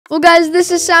Well, guys,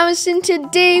 this is Simas, and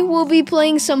today we'll be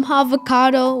playing some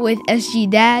Havocado with SG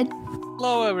Dad.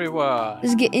 Hello, everyone.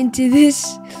 Let's get into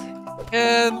this.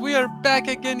 And we are back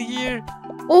again here.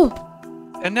 Oh.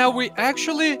 And now we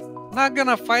actually not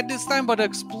gonna fight this time, but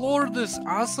explore this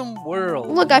awesome world.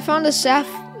 Look, I found a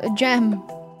gem.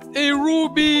 A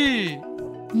ruby.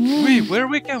 Wait, where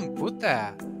we can put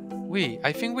that? Wait,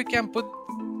 I think we can put.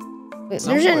 Wait,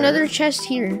 there's another chest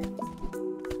here.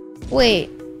 Wait.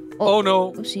 Oh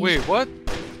no. Oopsies. Wait, what?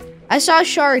 I saw a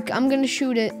shark. I'm gonna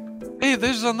shoot it. Hey,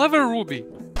 there's another ruby.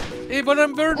 Hey, but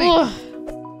I'm burning. Ugh.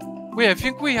 Wait, I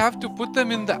think we have to put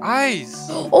them in the eyes.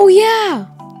 Oh yeah.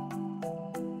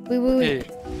 Wait. Hey.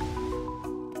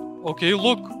 Okay,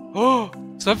 look. Oh,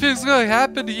 something's gonna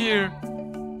happen here.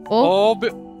 Oh.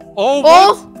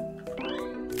 What?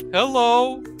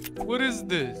 Hello. What is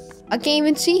this? I can't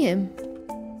even see him.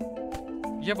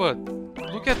 Yeah, but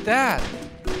look at that.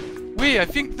 Wait, I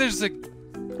think there's a...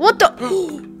 What the?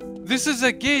 This is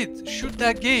a gate. Shoot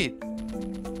that gate.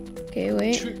 Okay,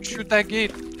 wait. Shoot that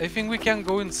gate. I think we can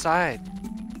go inside.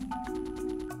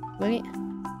 Wait.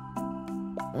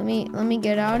 Let me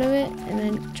get out of it and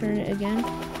then turn it again.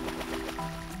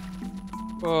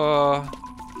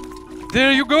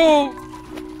 There you go.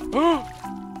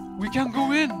 We can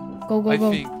go in. Go. I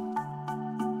think.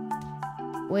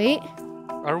 Wait.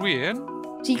 Are we in?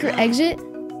 Secret exit?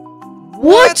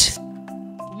 What?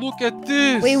 Look at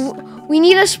this. Wait, we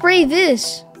need to spray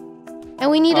this. And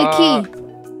we need a key.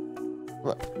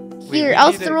 Here,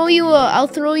 I'll throw you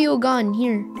a gun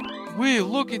here. Wait,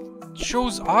 look, it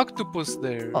shows octopus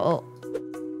there. Uh-oh.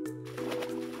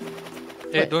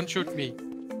 Hey, don't shoot me.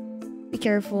 Be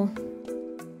careful.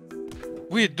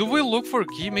 Wait, do we look for a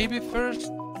key maybe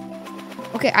first?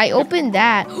 Okay, I opened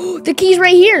that. The key's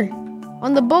right here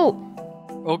on the boat.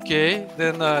 Okay,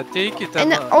 then take it.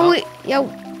 And wait, yeah,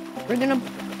 we're gonna.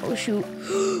 Oh shoot!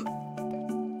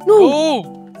 No!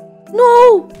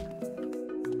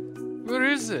 Where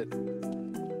is it?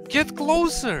 Get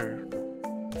closer.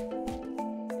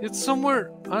 It's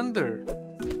somewhere under.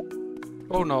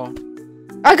 Oh no!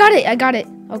 I got it.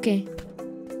 Okay.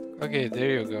 Okay,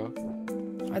 there you go.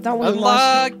 I thought we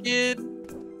Unlock lost it.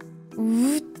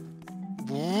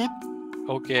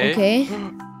 Okay. Okay.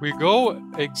 We go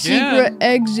again. Secret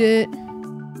exit.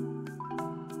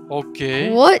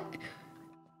 Okay. What?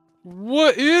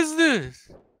 What is this?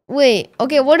 Wait.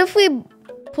 Okay. What if we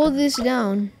pull this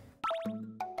down?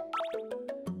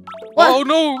 What? Oh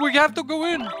no! We have to go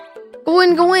in. Go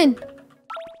in.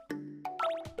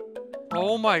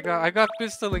 Oh my god! I got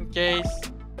pistol in case.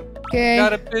 Okay.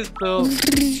 Got a pistol.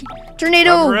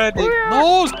 Tornado. I'm ready.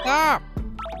 No, stop!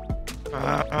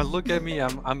 Look at me.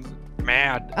 I'm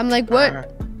mad. I'm like,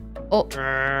 what? Oh.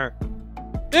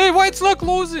 Hey, why it's not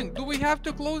closing? Do we have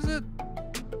to close it?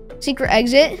 Secret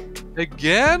exit.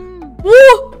 Again? Woo!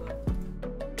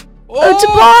 Oh! It's a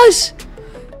boss!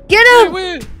 Get him!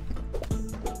 Wait.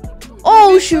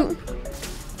 Oh, shoot.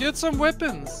 Get some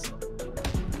weapons.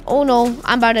 Oh no,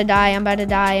 I'm about to die.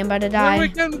 Where we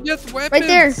can get weapons? Right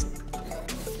there.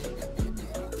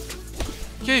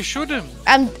 Okay, shoot him.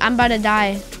 I'm about to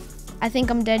die. I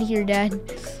think I'm dead here, Dad.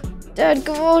 Dad,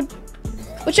 come on.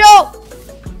 Watch out!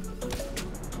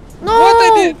 No!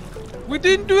 What? We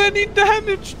didn't do any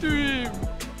damage to him.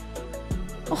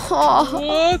 Oh.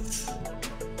 What?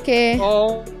 Okay.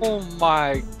 Oh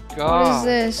my god. What is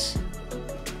this?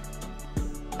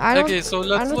 Okay, so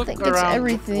let's look think around. It's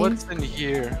everything. What's in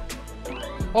here?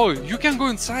 Oh, you can go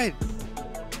inside.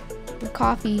 The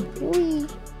coffee. Whee.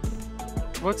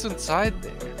 What's inside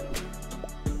there?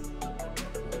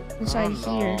 Inside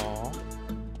here. No.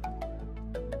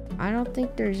 I don't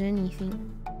think there's anything.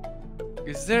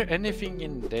 Is there anything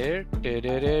in there?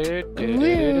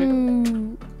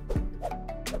 Ooh.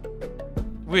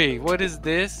 Wait, what is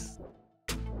this?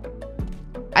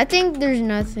 I think there's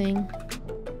nothing.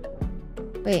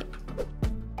 Wait.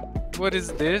 What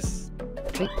is this?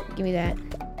 Wait, give me that.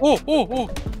 Oh!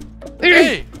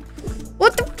 Hey!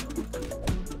 What the?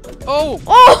 Oh!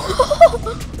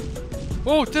 Oh!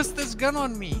 Oh, test this gun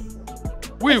on me.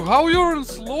 Wait, how you're in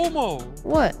slow-mo?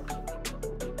 What?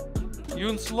 You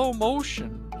in slow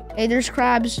motion. Hey, there's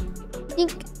crabs.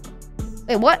 Think.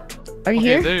 Wait, what? Are you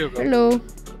here? There you go. Hello.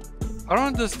 I don't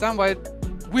understand why.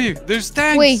 Wait, there's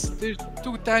tanks. Wait. There's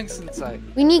 2 tanks inside.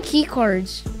 We need key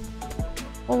cards.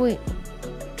 Oh wait.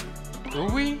 Do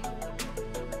we?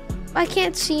 I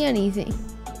can't see anything.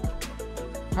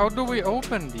 How do we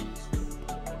open these?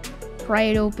 Pry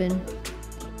it open.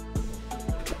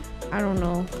 I don't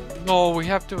know. No, we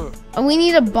have to. And we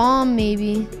need a bomb,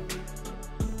 maybe.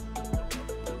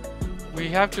 We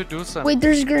have to do something. Wait,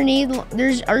 there's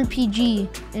RPG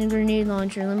and grenade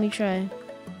launcher. Let me try.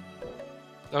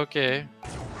 Okay.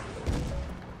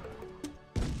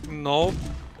 Nope.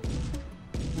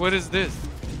 What is this?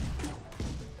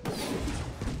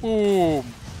 Boom.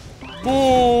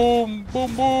 Boom.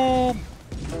 Boom. Boom.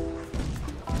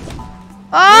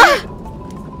 Ah!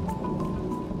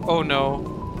 Oh no.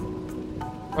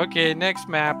 Okay, next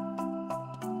map.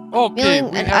 Okay,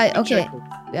 we have to check it.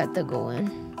 We have to go in.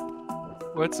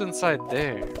 What's inside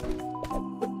there?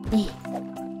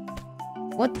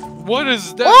 What? What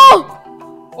is that? Oh!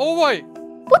 Oh wait!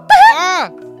 What the heck?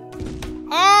 Ah!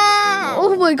 Ah!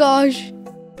 Oh my gosh!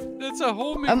 That's a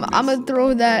homing. I'm gonna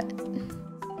throw that.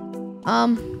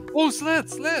 Oh, sled!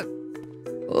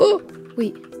 Oh,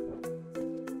 wait.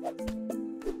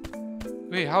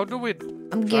 Wait, how do we?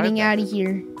 I'm getting out of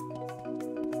here.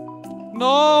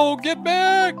 No, get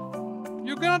back!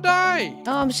 You're gonna die.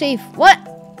 Oh, I'm safe. What?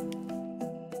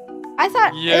 I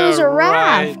thought it was a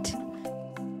raft.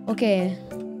 Okay.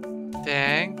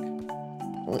 Tank.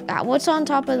 What's on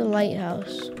top of the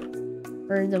lighthouse?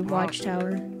 Or the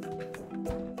watchtower?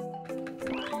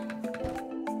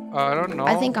 I don't know.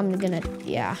 I think I'm gonna,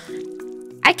 yeah.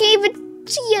 I can't even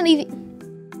see anything.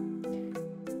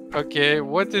 Okay,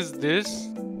 what is this?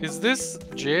 Is this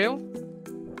jail?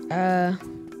 I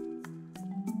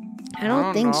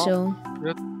don't think know. so.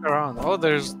 Look around. Oh,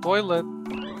 there's toilet.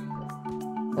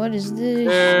 What is this?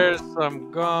 There's some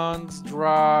guns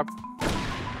dropped.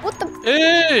 What the?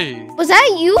 Hey! Was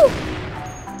that you?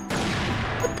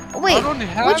 Wait, I don't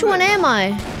have which one it. am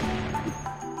I?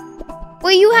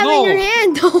 Wait, you have it in your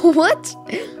hand. What?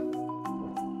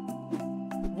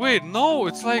 Wait, no,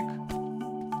 it's like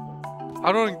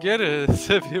I don't get it. It's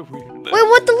a bit weird. Wait,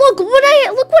 what the look?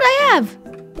 Look what I have.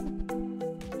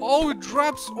 Oh, it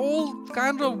drops all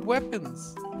kind of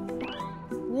weapons.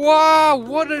 Wow,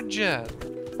 water jet.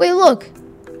 Wait, look.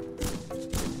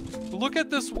 Look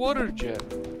at this water jet.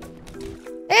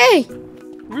 Hey.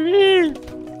 Whee!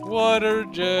 Water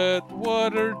jet,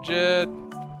 water jet.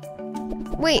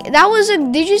 Wait, that was a.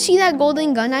 Did you see that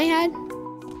golden gun I had?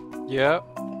 Yeah.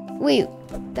 Wait,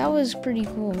 that was pretty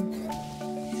cool.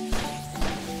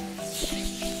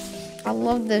 I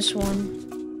love this one.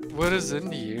 What is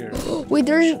in here? Wait,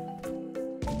 there's.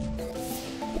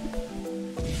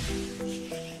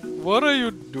 What are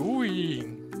you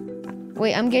doing?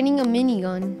 Wait, I'm getting a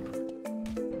minigun.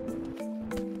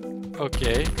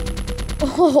 Okay.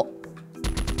 Oh.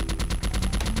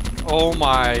 Oh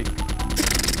my.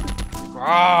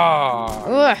 Ah.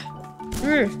 Ugh.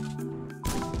 Ugh.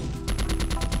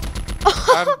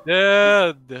 I'm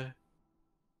dead.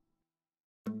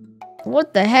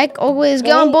 What the heck? Oh, wait, let's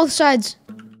get on both sides.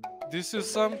 This is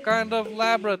some kind of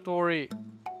laboratory.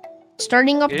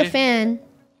 Starting up the fan.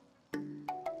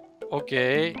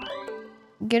 Okay.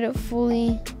 Get it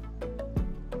fully.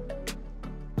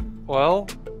 Well,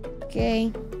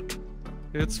 Okay.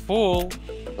 it's full.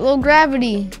 Low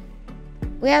gravity.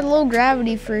 We had low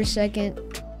gravity for a second.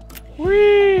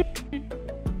 Whee!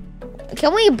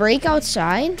 Can we break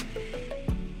outside?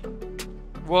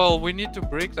 Well, we need to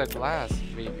break the glass,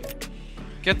 maybe.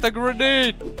 Get the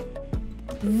grenade!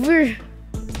 Vrr.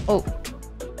 Oh.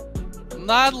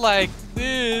 Not like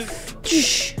this.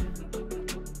 Shh.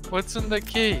 What's in the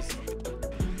case?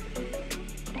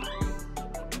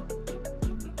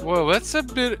 Whoa, that's a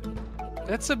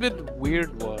bit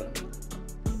weird one.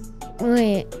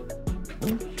 Wait.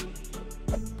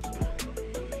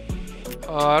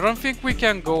 I don't think we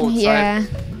can go outside. Yeah.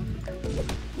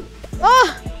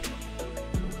 Oh!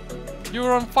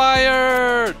 You're on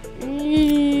fire!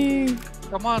 Mm.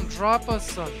 Come on, drop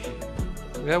us something.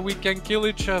 That we can kill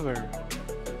each other.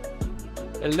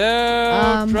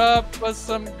 Hello? Drop us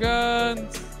some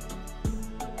guns.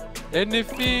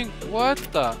 Anything? What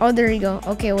the? Oh, there you go.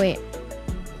 Okay, wait.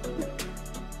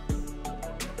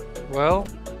 Well.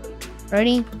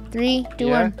 Ready? 3, 2,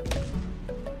 Yeah. 1.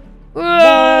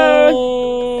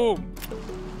 Boom!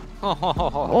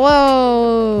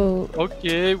 Whoa.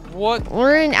 Okay, what?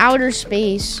 We're in outer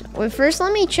space. Wait, first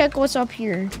let me check what's up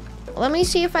here. Let me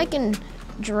see if I can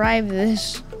drive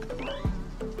this.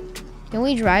 Can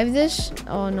we drive this?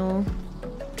 Oh no.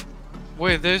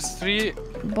 Wait, there's 3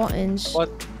 buttons. What?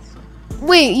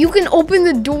 Wait, you can open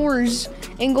the doors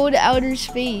and go to outer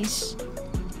space.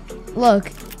 Look.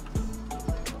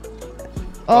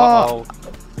 Oh.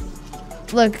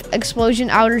 Look, explosion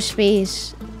outer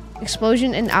space.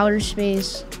 Explosion in outer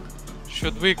space.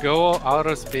 Should we go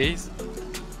outer space?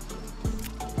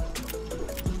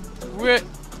 Where?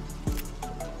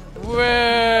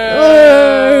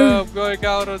 I'm going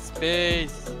outer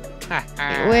space.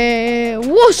 Wait.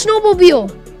 Whoa,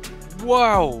 snowmobile.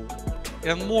 Wow.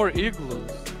 And more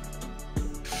igloos.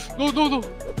 No.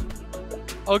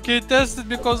 Okay, test it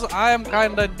because I am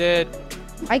kinda dead.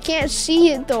 I can't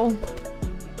see it though.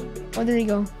 Oh, there you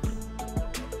go.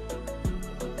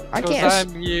 I Because can't.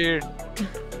 I'm here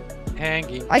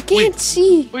hanging. I can't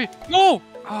see. Wait, no!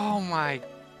 Oh my.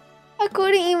 I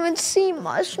couldn't even see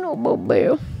my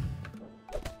snowmobile.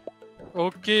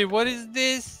 Okay, what is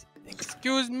this?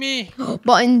 Excuse me.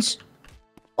 Buttons.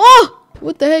 Oh!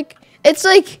 What the heck? It's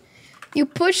like you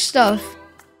push stuff.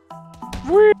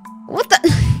 What the?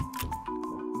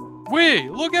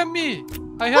 Wait, look at me.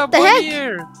 I have the bunny heck?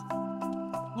 ears.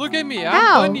 Look at me. I'm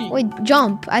How? bunny. Wait,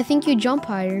 jump. I think you jump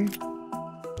higher.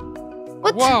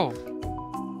 What? Wow.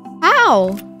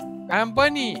 How? I'm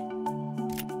bunny.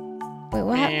 Wait,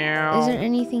 what? Is there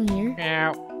anything here?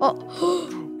 Meow. Oh.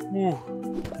 Ooh,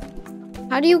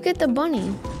 How do you get the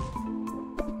bunny?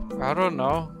 I don't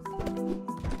know.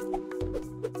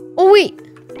 Oh, wait.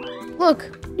 Look.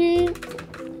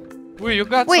 Wait, you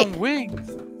got Wait. some wings.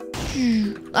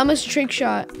 I'm a trick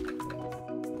shot.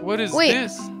 What is Wait.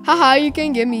 this? Haha, you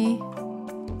can get me.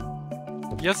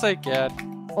 Yes, I can.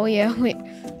 Oh, yeah. Wait.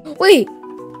 Wait.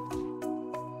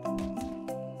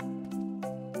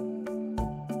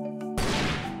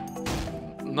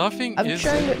 Nothing I'm is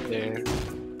trying in there.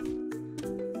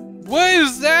 What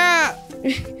is that?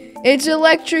 It's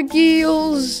electric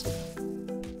eels.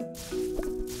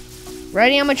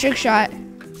 Ready? I'm a trick shot.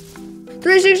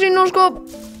 360 no scope.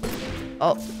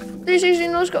 Oh, 360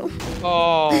 no scope.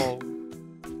 Oh,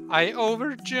 I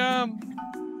overjumped.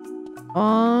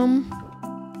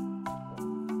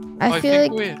 I feel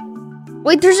like. Wait.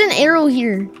 Wait, there's an arrow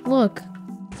here. Look.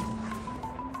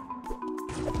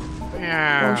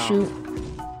 Yeah. Oh shoot.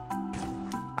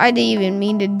 I didn't even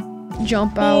mean to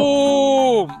jump out.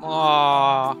 Boom!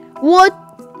 Aw. What?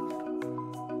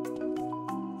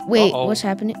 Wait, Uh-oh. what's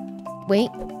happening? Wait.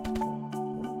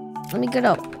 Let me get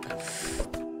up.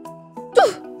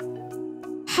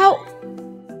 How?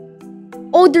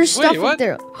 Oh, there's stuff up what?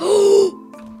 there. Oh,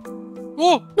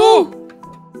 No. no!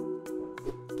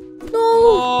 No.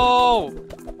 Oh!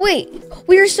 Wait,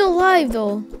 we are still alive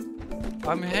though.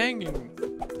 I'm hanging.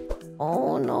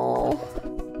 Oh no.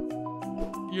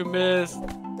 You missed.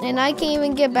 And I can't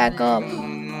even get back up.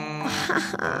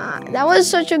 Mm, That was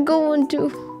such a good one too.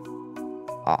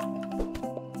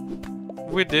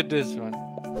 we did this one.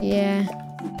 Yeah.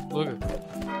 Look at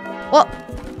What?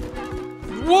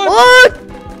 what? What?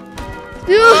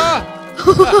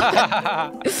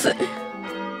 Ah!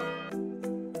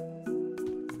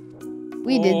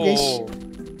 We did this.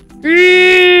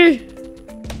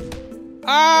 Oh.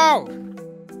 Ow!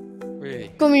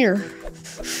 Wait. Come here.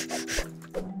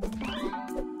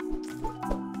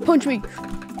 Punch me.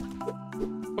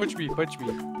 Punch me, punch me.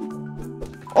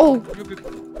 Oh. Look at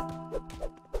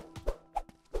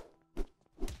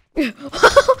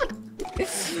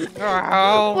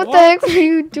Ow, What the heck are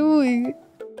you doing?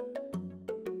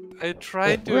 I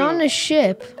tried to. We're on a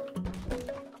ship.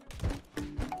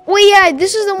 Oh yeah,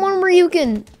 this is the one where you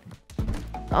can.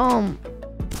 Oh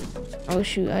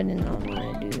shoot, I did not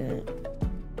want to do that.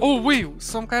 Oh wait,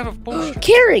 some kind of potion.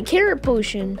 Carrot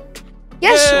potion.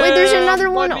 Yes, wait, there's Yeah,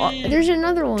 another one. buddy. There's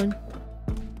another one.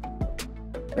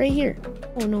 Right here.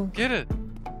 Oh no. Get it.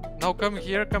 Now come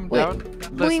here, come Wait. down.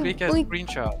 Let's Boing, make a boing.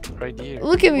 screenshot right here.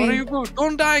 Look at me. Where are you going?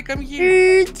 Don't die, come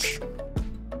here.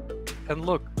 And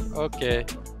look, okay.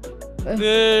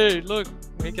 Hey, look,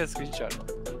 make a screenshot.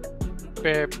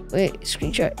 Pep. Wait,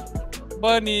 screenshot.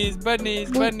 Bunnies,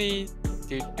 bunnies, Boing. bunnies.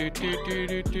 Do, do, do, do,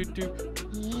 do, do,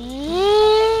 do.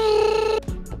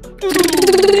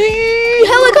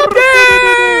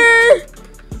 Helicopter!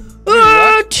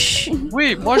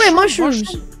 Wait, Wait,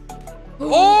 mushrooms.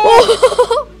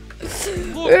 Oh!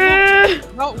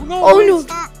 Look, no, no, Oh, wait, no.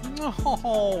 stop.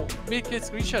 No, make a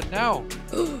screenshot now.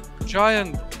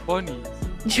 Giant bunnies.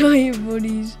 Giant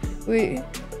bunnies. Wait.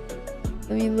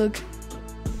 Let me look.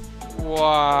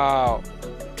 Wow.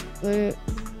 Wait.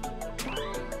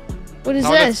 What is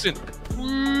Now let's this?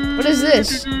 spin. What is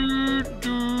this?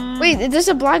 Wait, is this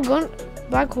a black gun?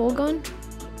 Black hole gun?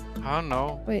 I don't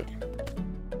know. Wait.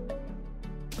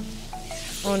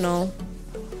 Oh no.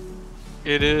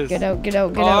 It is. Get out, get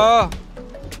out, get out. Ah,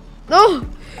 No!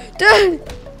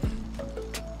 Dad!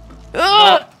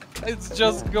 Ah! it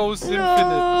just goes infinite.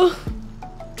 No!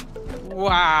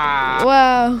 Wow.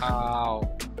 Wow.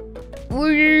 Wow.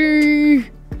 Whee!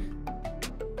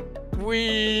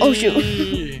 Wee. Oh,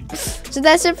 shoot. So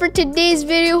that's it for today's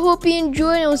video. Hope you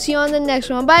enjoyed and we'll see you on the next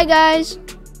one. Bye guys!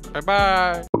 Bye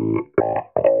bye.